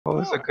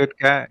was a good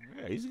guy.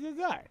 Yeah, he's a good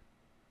guy.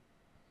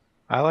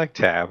 I like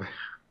Tab.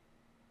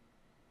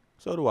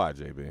 So do I,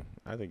 JB.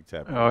 I think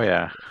Tab. Oh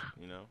yeah.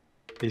 You know.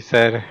 He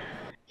said,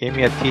 gave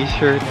me a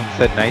T-shirt and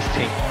said, "Nice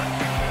teamwork."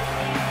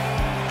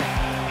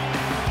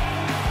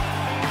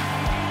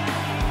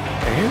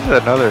 And here's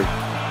another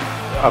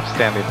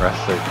upstanding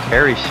wrestler,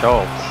 Terry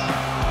Schultz.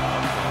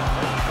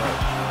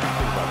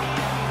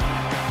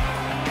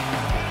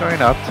 He's going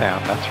to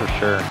Uptown, that's for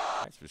sure.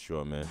 That's for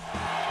sure, man. You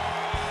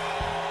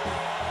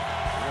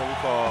know, we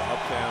call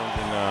Uptowns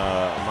in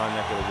my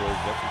neck of the woods,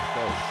 that's what's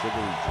called a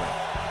sugary drink.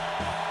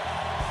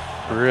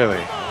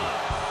 Really?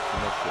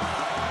 No sugar.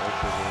 No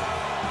sugar.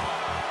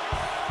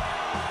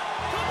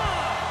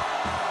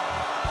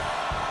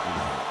 You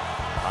know,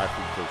 high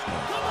fructose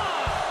corn syrup.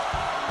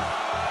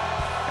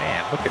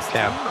 Man, look at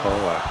Tab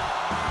Cola.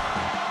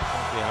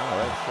 Yeah,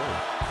 that's true.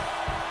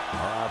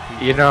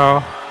 You know,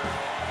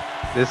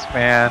 this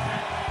man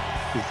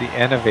is the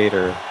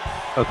innovator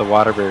of the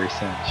Waterbury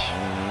cinch.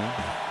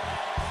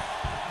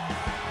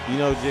 You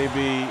know,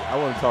 JB, I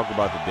want to talk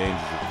about the dangers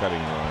of cutting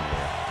your own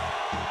hair,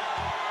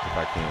 if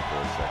I can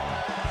for a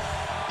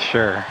second.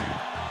 Sure.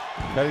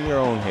 Cutting your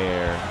own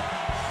hair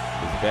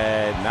is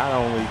bad not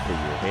only for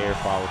your hair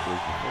follicles,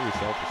 but for your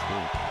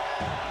self-esteem.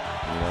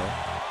 You know?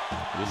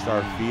 You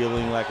start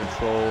feeling like a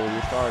troll.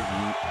 You start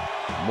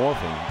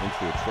morphing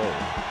into a troll.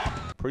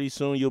 Pretty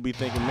soon you'll be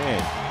thinking,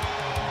 man,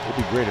 it'd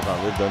be great if I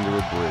lived under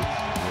a bridge.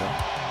 You know?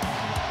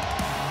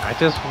 I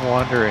just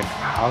wondering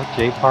how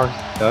Jay Parks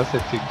does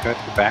it to cut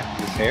the back of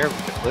his hair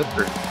with the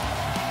clippers.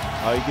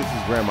 Oh, he gets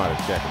his grandma to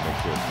check and make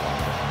sure it's long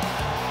enough.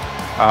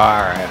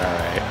 All right, all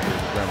right.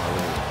 His grandma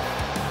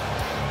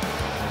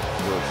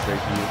really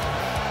straight to you.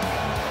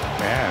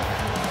 Man,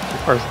 Jay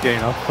Parks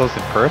getting up close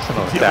and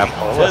personal with Tab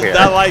Cola Does here.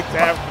 not like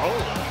Tab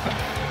Cola.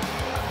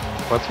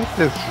 What's with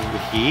this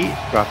heat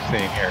I'm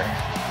seeing here?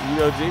 You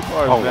know, Jay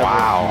Parks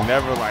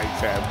never liked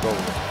Tab Cola.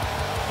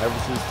 Ever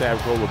since Tab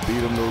Cola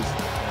beat him those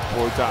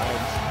 4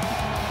 times.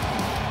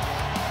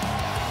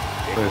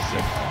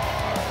 Listen.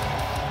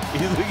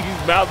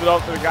 He's mouthing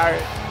off to the guy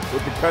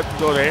with the cuts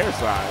on the hair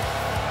side.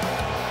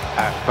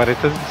 But it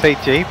doesn't say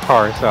Jay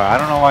Parks, so I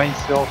don't know why he's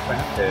still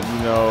offended.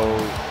 You know,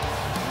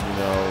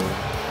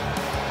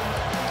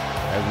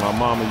 as my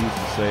mama used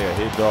to say, a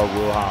hit dog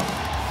will holler.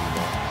 You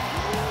know?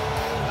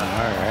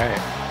 All right.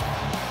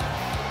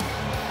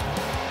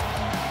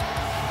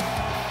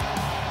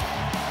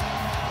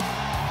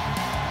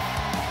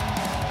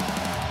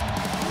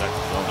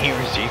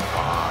 Here's Jay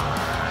Parks.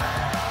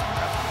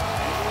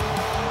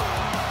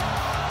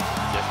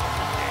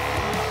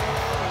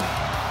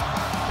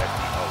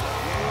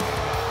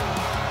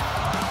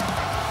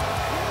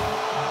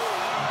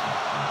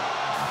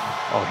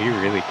 Oh, he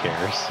really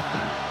cares.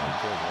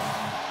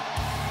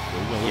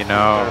 You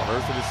know, the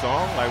verse of the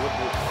song, like what?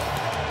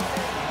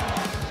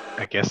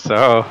 I guess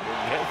so. I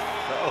guess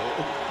so.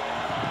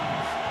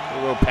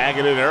 We'll pack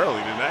it in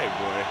early tonight,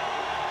 boy.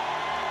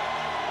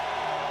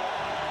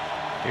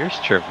 Here's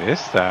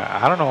Trevista.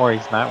 I don't know where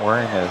he's not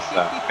wearing his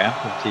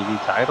Bantam TV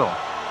title.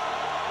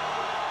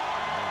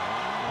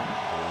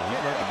 He's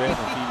not the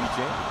Bantam TV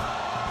champion.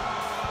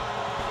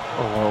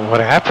 Oh, well,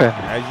 what happened?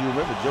 As you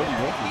remember, Jody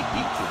Yankee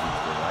beat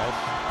Trevista last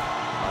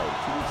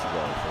 2 weeks ago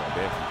for a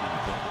Bantam TV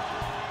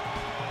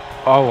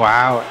championship. Oh,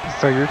 wow.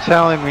 So you're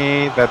telling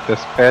me that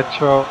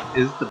Despecho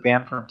is the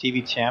Bantam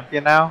TV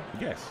champion now?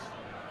 Yes.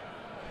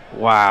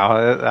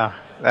 Wow.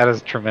 That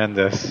is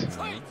tremendous.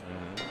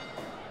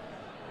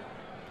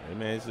 Hey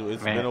man,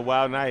 it's been a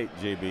wild night,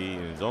 JB,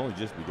 and it's only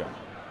just begun.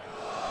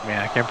 Man,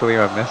 I can't believe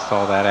I missed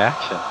all that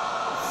action.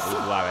 There's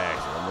a lot of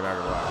action. I'm not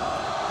gonna lie.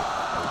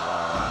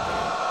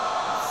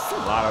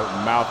 A lot of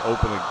mouth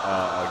open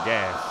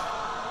gas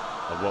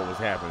of what was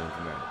happening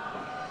tonight.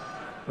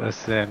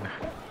 Listen,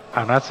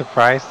 I'm not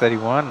surprised that he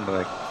won.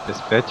 Like,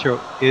 Despecho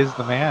is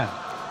the man.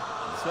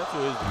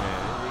 Despecho is the man.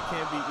 It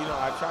can't be. You know,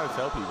 I try to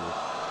tell people.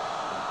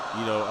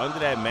 You know, under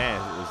that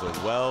mask is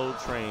a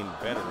well-trained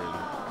veteran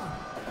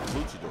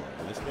luchador.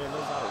 And this man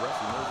knows how to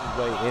wrestle, knows his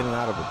way in and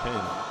out of a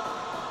pin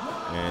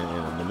and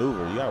a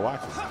maneuver. You gotta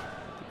watch him.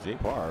 Jay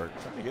Park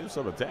trying to get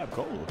himself a Tab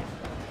Cola.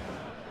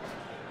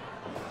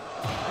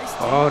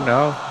 Oh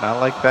no, not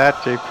like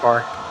that, Jay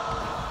Park.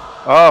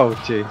 Oh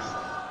jeez,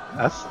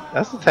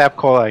 that's the Tab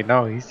Cola I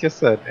know. He's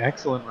just an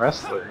excellent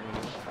wrestler. Where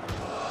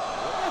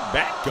did that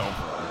back come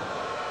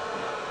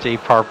from? Jay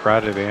Park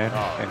brought it in,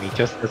 and he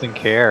just doesn't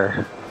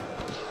care.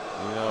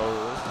 You know,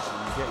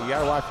 you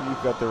gotta watch them.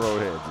 You've got their own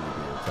heads.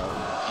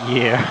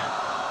 Yeah.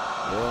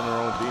 They're on their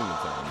own demon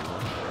time,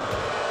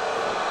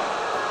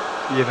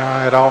 you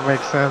know? It all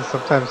makes sense.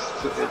 Sometimes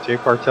Jay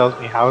Park tells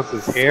me how's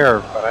his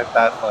hair, but I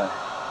thought, like,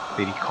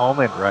 did he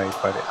comb it right?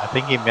 But I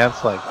think he meant,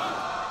 like,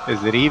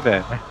 is it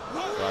even? So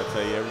I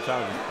tell you every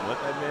time, let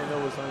that man know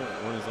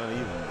when it's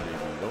uneven,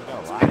 JB. Don't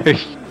gotta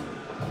lie.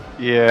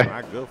 Yeah. It's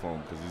not good for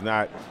him because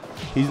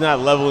he's not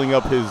leveling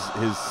up his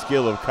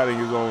skill of cutting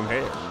his own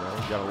hair. You know,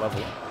 he's gotta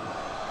level up.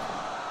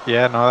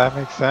 Yeah, no, that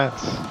makes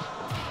sense.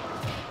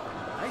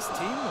 Nice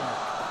teamwork.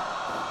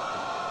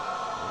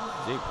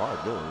 What's Jay Park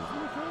doing? Is he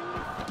okay?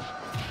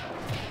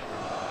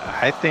 I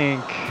I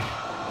think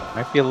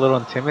might be a little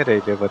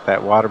intimidated with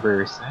that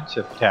Waterbury cinch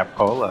of Tap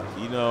Cola.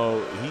 You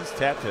know, he's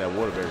tapped to that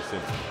Waterbury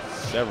cinch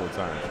several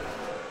times.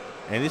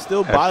 And it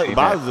still I've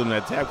bothers him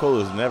that Tap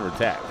Cola is never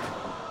tapped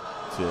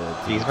to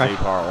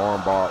J-Power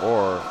armbar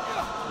or,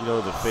 you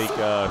know, the fake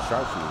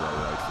sharpshooter that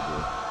he likes to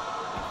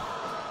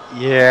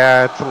do.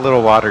 Yeah, it's a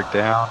little watered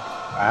down.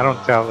 I don't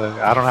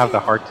have the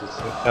heart to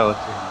tell it to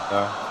him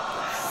though.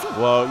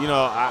 Well, you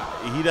know,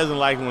 he doesn't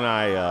like when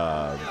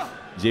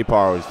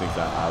J-Power always thinks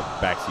I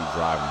backseat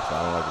drive him, so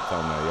I don't like to tell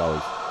him that. He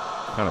always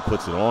kind of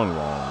puts it on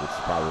wrong, which is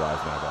probably why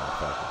it's not that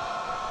effective.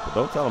 But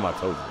don't tell him I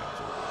told you that.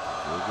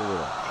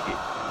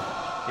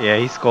 Yeah,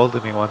 he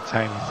scolded me one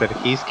time. He said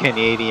he's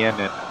Canadian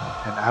and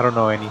I don't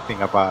know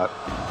anything about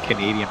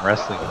Canadian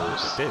wrestling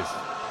moves. Pissed.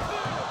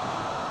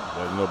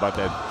 Doesn't know about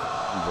that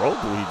roll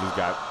through he just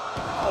got.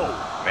 Oh,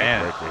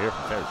 man. Breaker here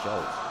from Terry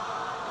Shultz.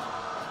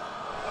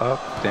 Up,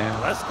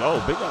 down. Let's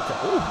go. Big up.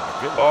 Oh, my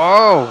goodness.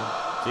 Oh!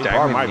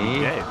 J-Bar might be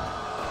dead.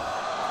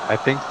 I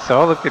think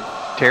so. Look at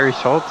Terry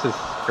Shultz is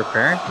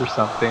preparing for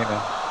something.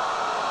 And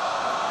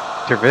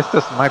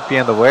Trevista might be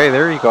in the way.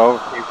 There you go.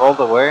 He rolled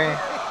away.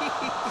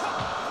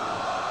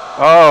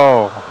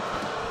 Oh!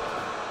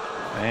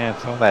 Man,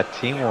 some of that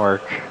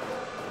teamwork.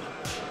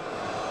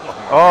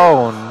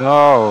 Oh,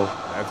 no.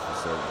 That's for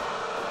certain.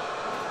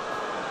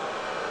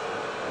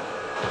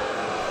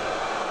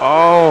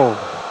 Oh!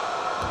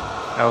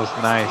 That was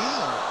nice.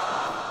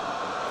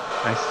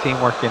 Nice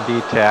teamwork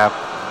indeed, Tap.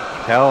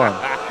 Tell him.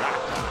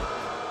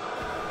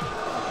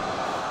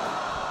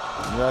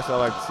 You know, that's what I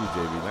like to see,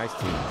 JB. Nice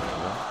team. You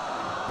know?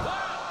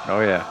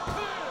 Oh, yeah.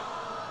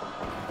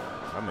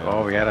 I mean,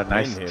 Oh, we had a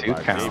nice 2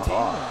 count.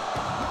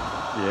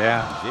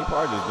 Yeah.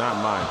 J-Par does not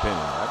mind pinning.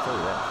 I'll tell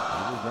you that.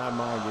 He does not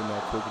mind getting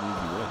that quick and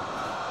easy win.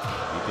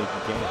 You think he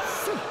can?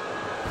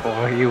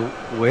 Boy, you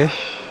wish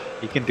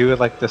he can do it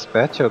like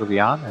Despecho, to be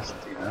honest,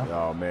 you know?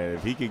 Oh, man.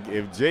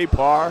 If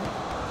J-Par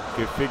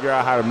could figure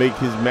out how to make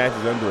his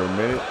matches under a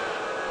minute,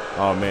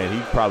 oh, man,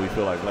 he'd probably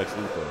feel like Lex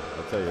Luthor.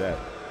 I'll tell you that.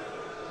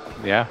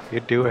 Yeah,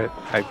 he'd do it.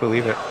 I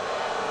believe it.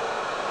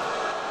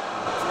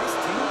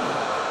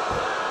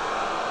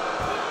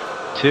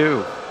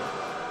 2.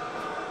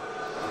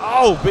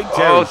 Oh, big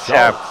Terry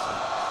Tap.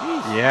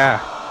 Jeez. Yeah.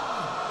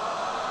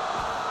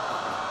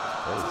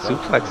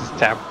 Suplexes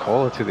Tap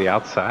Cola to the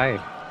outside.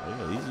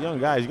 Yeah, these young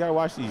guys, you got to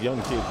watch these young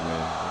kids,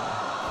 man.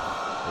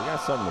 They got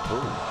something to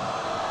prove.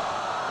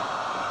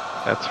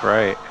 That's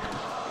right.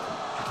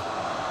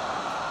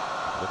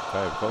 Let's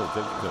try to Cola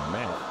takes it to the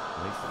mat.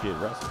 Makes the kid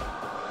wrestle.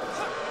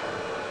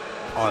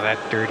 Oh, that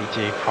dirty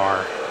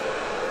J-Par.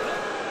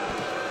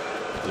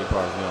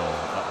 J-Par's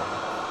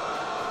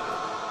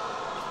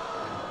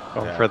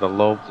Going for the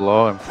low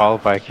blow and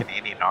followed by a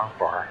Canadian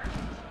armbar.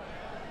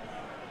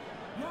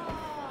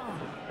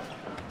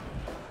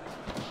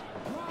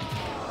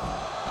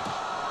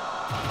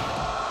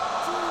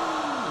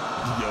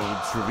 Yo,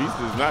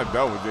 Trevista is not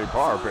done with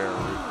J-Par,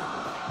 apparently.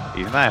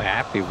 He's not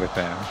happy with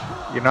them.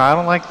 You know, I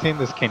don't like seeing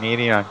this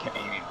Canadian on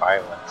Canadian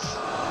violence.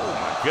 Oh,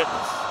 my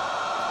goodness.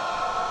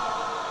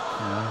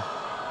 Yeah.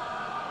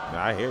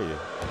 Nah, I hear you.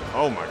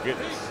 Oh, my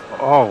goodness.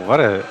 Oh, what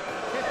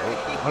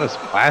a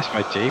splash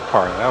by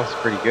J-Par. That was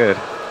pretty good.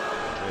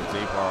 And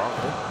J-Par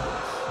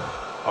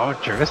Oh,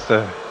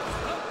 Trevista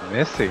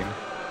missing.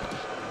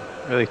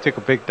 Really took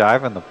a big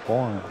dive on the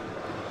pull and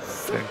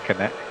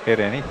didn't hit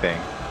anything.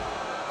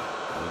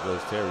 There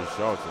goes Terry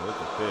Schultz, and look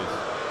at this.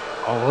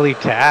 Oh, will he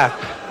tap?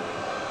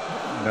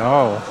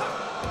 No.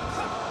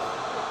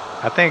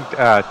 I think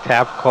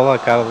Tap Cola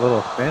got a little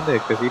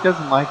offended because he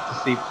doesn't like to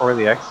see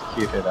poorly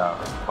executed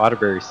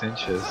Waterbury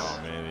cinches. Oh,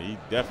 man, he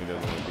definitely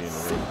doesn't want to be in the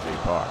ring with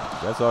J-Par.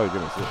 That's all he's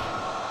going to say.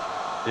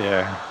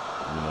 Yeah.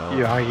 You know?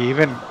 Yeah, he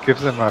even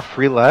gives him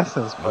free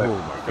lessons, but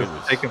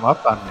doesn't take him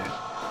up on it.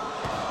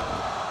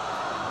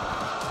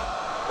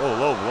 Oh,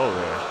 low blow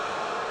there.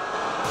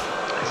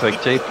 It's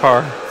like,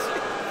 J-Par,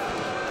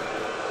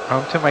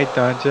 come to my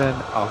dungeon.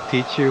 I'll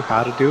teach you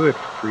how to do it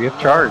free of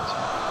charge.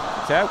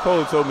 Tab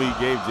Cola told me he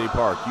gave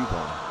J-Par a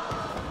coupon.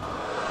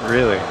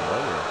 Really? To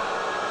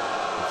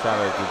try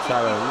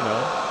to, you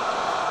know,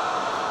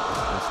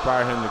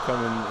 inspire him to come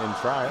in and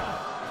try it.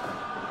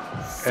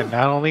 And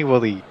not only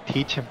will he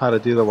teach him how to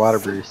do the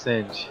Waterbury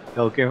cinch,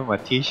 he'll give him a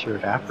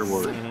t-shirt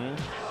afterward.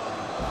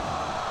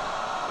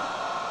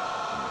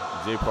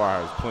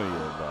 J-Par has plenty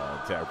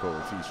of Tab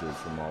Cola t-shirts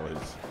from all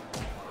his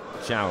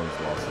challenge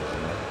losses,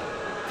 you know?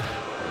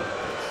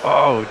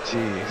 Oh,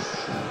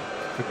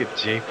 jeez. Look at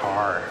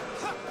J-Par.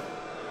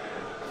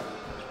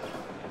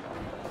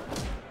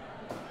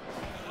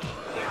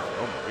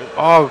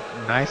 Oh,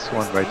 nice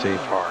one by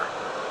J-Par.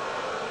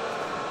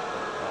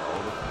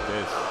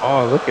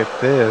 Oh, look at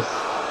this.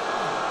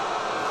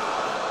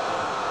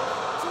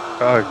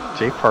 Oh,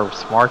 J-Par was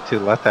smart to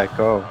let that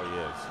go. Oh,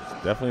 yeah, it's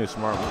definitely a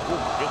smart move. Oh,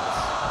 my goodness.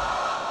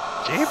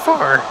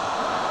 J-Par.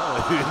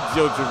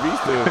 Joe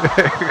Trevista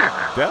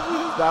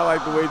definitely does not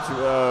like the way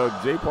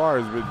J-Par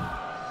has been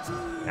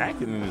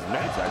acting in his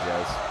match, I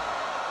guess.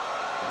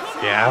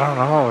 Yeah, I don't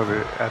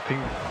know. I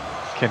think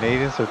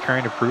Canadians are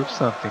trying to prove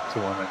something to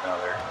one another.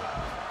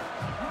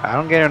 I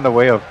don't get in the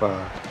way of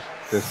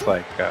this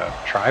like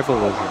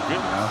tribalism, you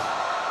know.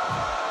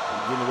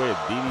 You get in the way of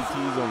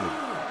DDTs on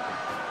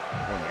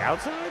the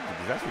outside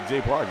because that's what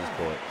Jay Parr just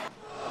caught.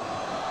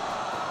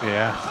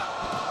 Yeah.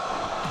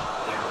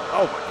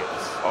 Oh my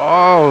goodness.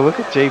 Oh, look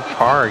at Jay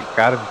Parr. He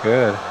got him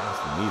good. That's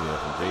the knee there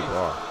from Jay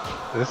Parr.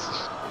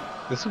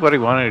 This is what he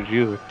wanted to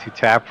do to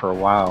tap for a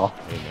while.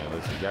 Hey man,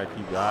 listen, you gotta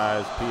keep your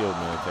eyes peeled,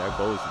 man. Tap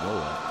goes, you know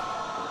that.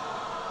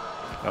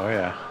 Oh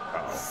yeah.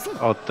 Uh-oh.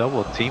 Oh,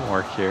 double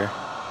teamwork here.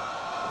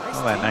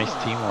 Oh, that nice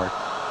teamwork.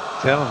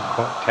 Tell him,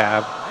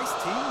 Tab. Nice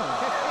teamwork.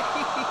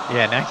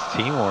 Yeah, nice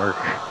teamwork.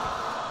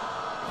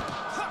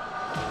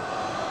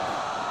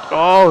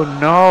 Oh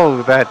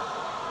no, that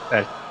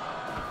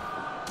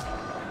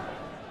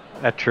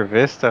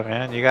Trevista,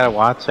 man. You gotta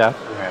watch out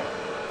for him.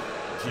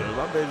 Yeah,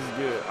 my man is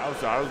good. I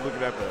was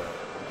looking at the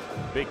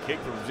big kick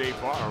from Jay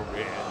Parr,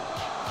 man.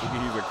 Maybe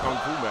he's a kung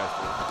fu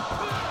master.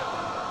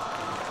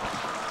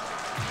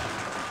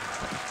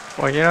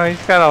 Well, you know,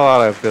 he's got a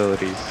lot of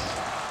abilities.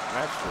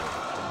 That's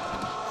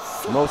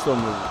true. Most of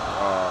them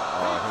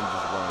are him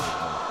just running his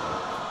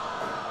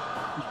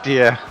mouth.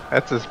 Yeah,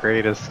 that's his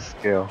greatest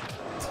skill.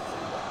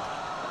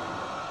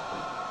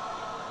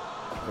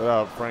 What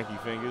up, Frankie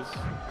Fingers?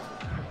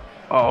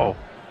 Oh.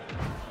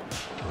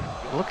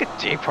 Look at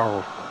Jay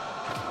Parr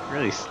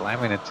really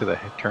slamming into the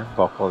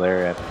turnbuckle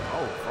there.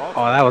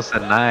 Oh, that was a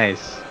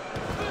nice.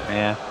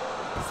 Man.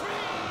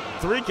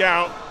 3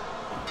 count.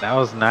 That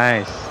was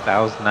nice. That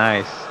was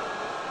nice.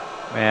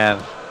 Man,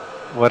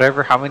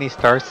 whatever, how many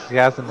stars he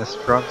has in this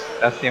front,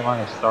 that's the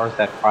amount of stars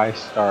that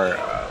 5-star,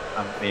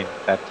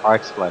 that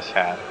Frog Splash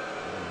had.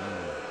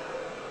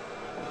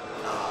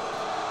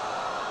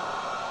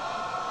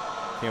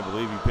 Can't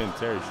believe you pinned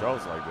Terry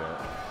Schultz like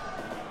that.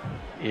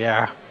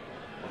 Yeah.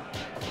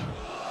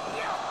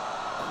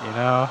 You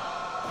know,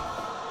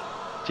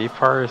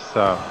 J-Parr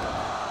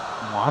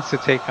wants to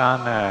take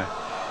on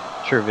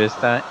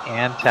Trevista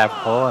and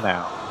Tapcola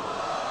now.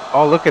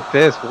 Oh, look at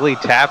this. Will he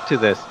tap to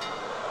this?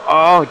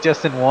 Oh,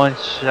 just in one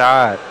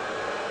shot.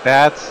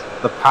 That's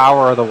the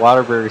power of the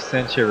Waterbury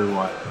Cinch,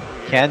 everyone.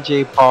 Can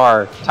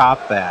J-Parr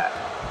top that?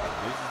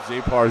 This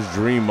is J-Parr's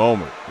dream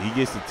moment. He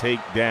gets to take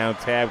down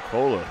Tab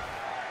Cola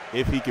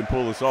if he can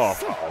pull this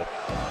off. Uh-oh.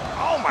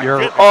 Oh, my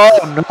goodness.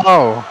 Oh,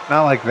 no.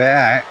 Not like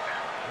that.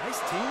 Nice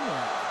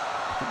teamwork.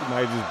 He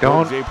might just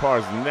broke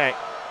J-Parr's neck.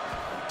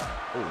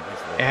 Oh,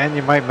 nice leg. And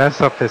you might mess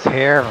up his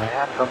hair,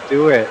 man. Don't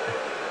do it.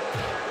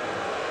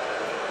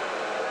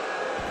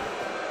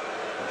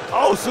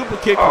 Oh, super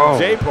kick from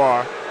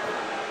J-Parr.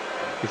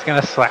 He's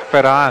going to slap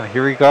it on.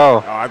 Here we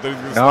go. Oh, I thought he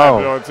was going to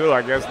slap it on, too.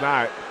 I guess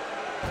not.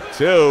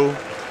 2.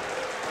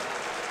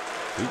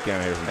 He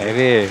can't hear from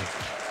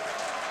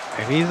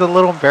Maybe he's a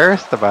little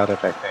embarrassed about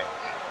it, I think.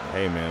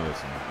 Hey, man,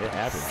 listen. It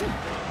happens, you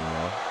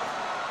know.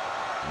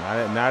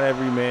 Not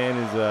every man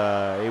is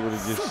able to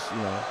just, you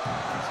know,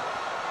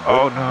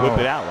 whip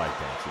it out like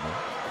that, you know.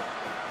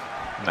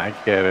 I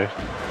get it.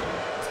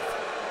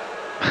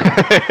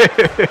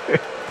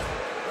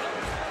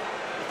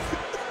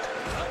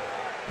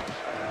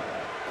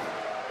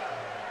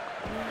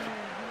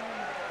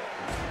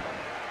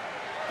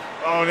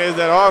 Oh, there's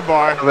that arm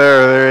bar.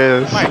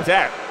 There is. Might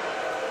tap.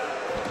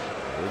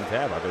 Didn't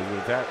tap. I thought he was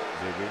going to tap,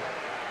 JB.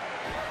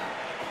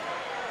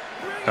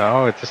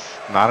 No, it's just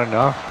not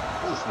enough.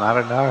 It's just not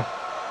enough.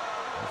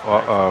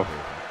 Uh-oh.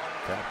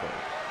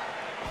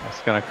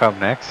 What's going to come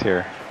next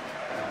here?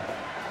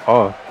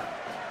 Oh.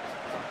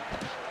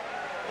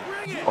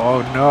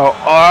 Oh, no.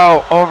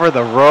 Oh, over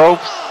the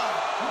ropes.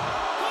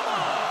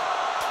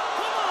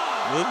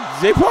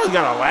 J-Parr's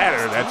got a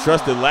ladder, that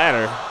trusted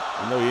ladder.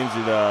 I know he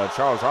injured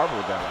Charles Harper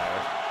with that ladder.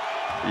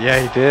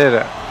 Yeah, he did.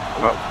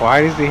 But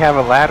why does he have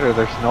a ladder?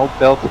 There's no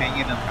belt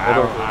hanging in the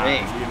middle of the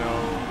ring. You know,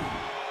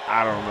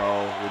 I don't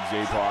know with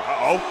J-Parr.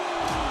 Uh-oh.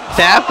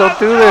 Tap, don't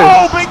do this.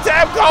 Oh, big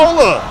Tab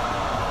Cola.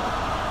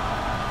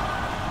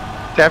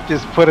 Tap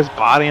just put his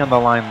body on the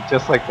line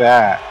just like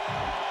that.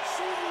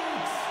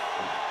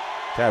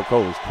 Tab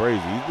Cola's crazy.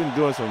 He's been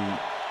doing some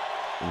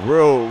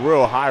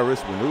real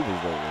high-risk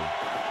maneuvers lately.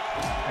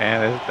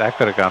 And that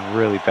could have gone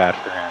really bad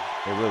for him.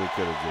 It really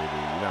could have, JB.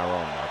 You're not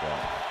wrong about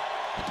that.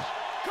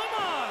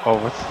 Oh,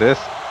 what's this?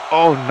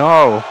 Oh,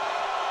 no.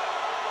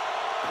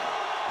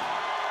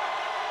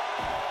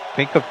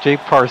 Think of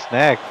J-Parr's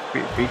neck.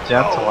 Be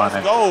gentle on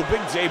it. Let's go,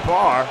 big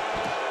J-Parr.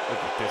 Look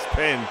at this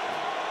pin.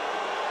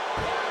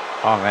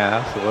 Oh, man,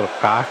 that's a little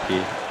cocky.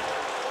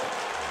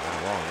 Not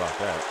wrong about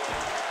that.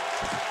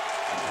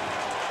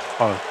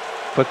 Oh,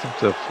 puts him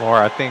to the floor.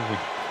 I think,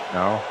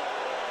 no.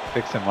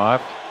 Picks him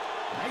up.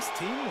 Nice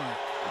teamwork.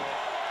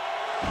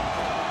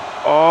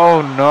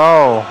 Oh,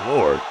 no.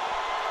 Lord.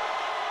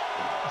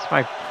 That's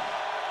my...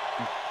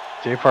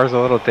 J-Parr's a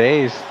little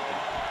dazed.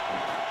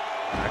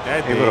 Not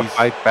that able to dazed.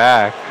 fight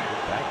back.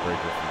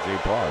 Backbreaker from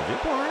J-Parr.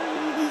 J-Parr,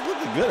 he's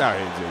looking good out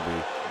here,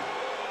 JB.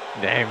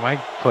 Yeah, he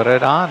might put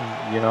it on,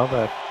 you know,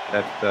 that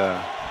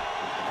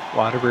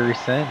Waterbury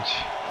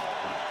cinch.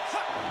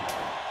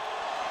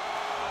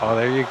 Oh,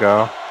 there you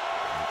go.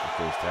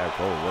 First Tab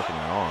Cole working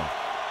it on.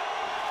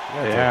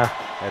 Yeah.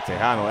 That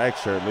Tejano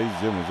X shirt, ladies and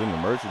gentlemen, is in the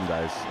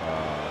merchandise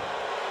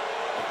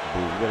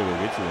booth. You better go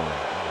get you one.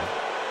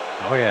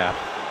 Oh, yeah.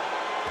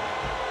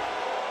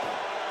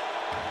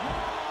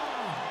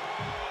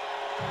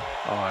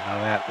 Oh,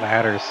 no, that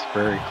ladder's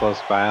very close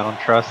by. I don't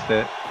trust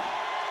it.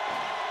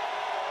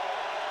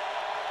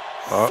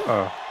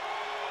 Uh-oh.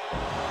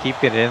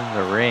 Keep it in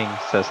the ring,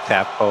 says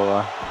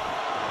Tapola.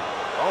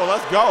 Oh,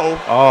 let's go.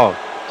 Oh,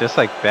 just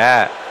like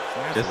that.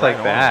 That's Just right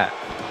like that.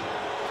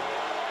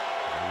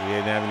 He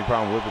didn't have any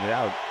problem whipping it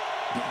out.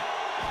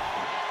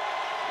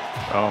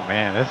 Oh,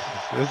 man, this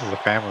is a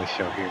family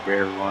show here,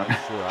 everyone.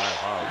 Sure, I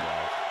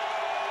apologize.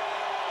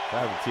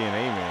 Shout out to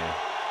TNA, man,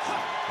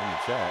 in the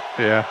chat.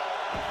 Yeah.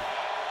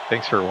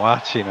 Thanks for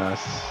watching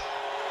us.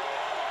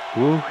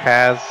 Who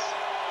has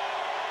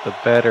the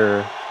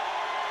better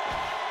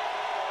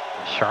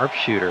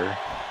sharpshooter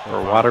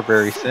or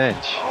Waterbury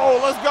cinch? Oh,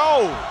 let's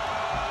go!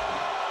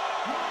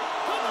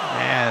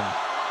 Man,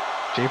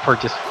 J-Port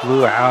just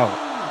flew out.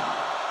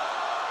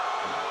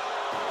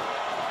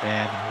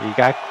 Man, he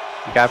got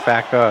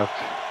back up.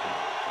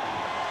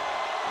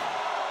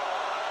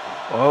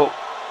 Oh,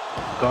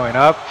 going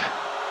up.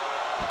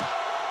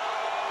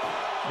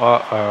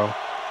 Uh-oh.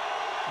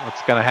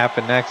 What's gonna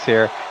happen next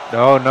here?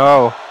 No,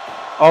 no.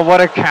 Oh,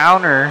 what a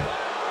counter.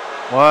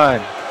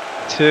 1,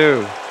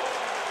 2.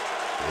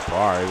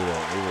 Bar, able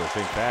to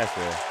think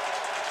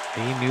faster.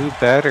 He knew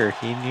better.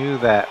 He knew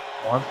that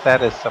once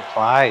that is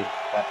supplied,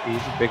 that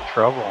he's in big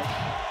trouble.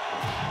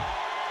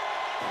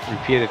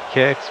 Repeated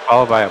kicks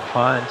followed by a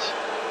punch.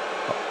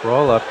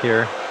 Roll up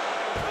here.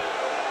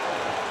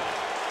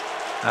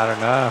 Not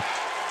enough.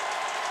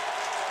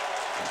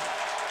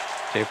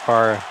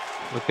 J-Par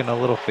looking a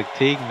little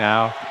fatigued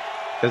now.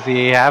 Does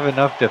he have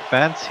enough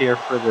defense here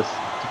for this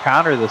to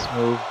counter this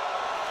move?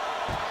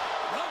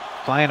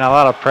 Applying a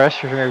lot of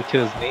pressure here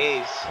to his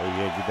knees. Oh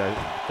yeah, get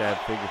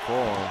that figure 4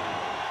 on.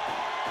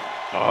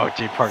 Oh,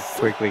 J-Park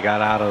quickly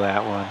got out of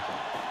that one.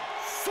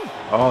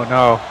 Oh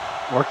no,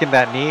 working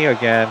that knee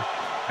again.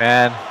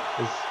 Man,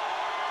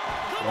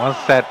 once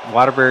that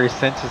Waterbury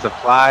cinch is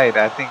applied,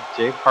 I think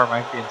J-Park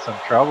might be in some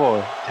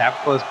trouble.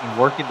 Tapco's been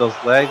working those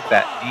legs,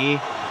 that knee.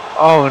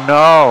 Oh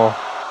no.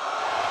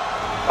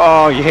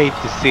 Oh, you hate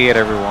to see it,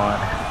 everyone.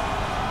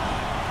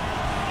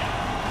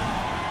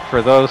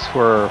 For those who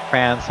are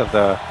fans of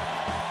the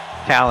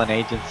talent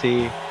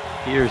agency,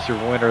 here's your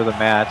winner of the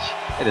match.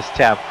 It is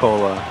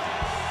Tapcola.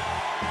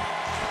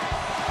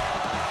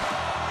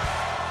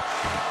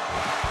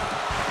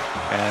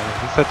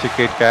 And he's such a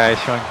good guy,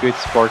 showing good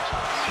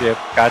sportsmanship.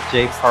 Got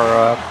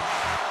J-Par up,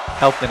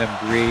 helping him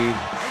breathe.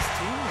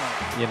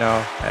 You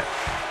know,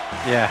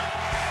 yeah,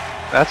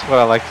 that's what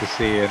I like to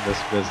see in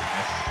this business.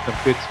 Some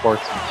good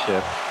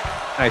sportsmanship.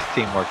 Nice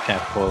teamwork,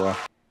 Tapcola.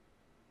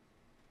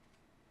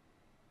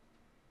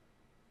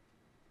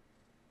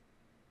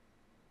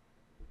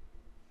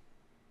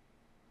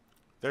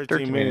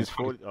 13 minutes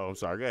 40. Oh, I'm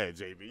sorry. Go ahead,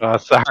 JB. Oh,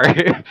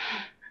 sorry.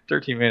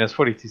 13 minutes,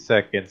 42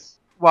 seconds.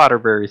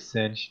 Waterbury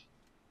cinch.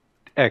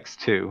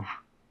 X2.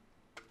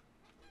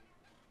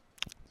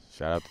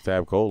 Shout out to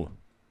Tab Cola.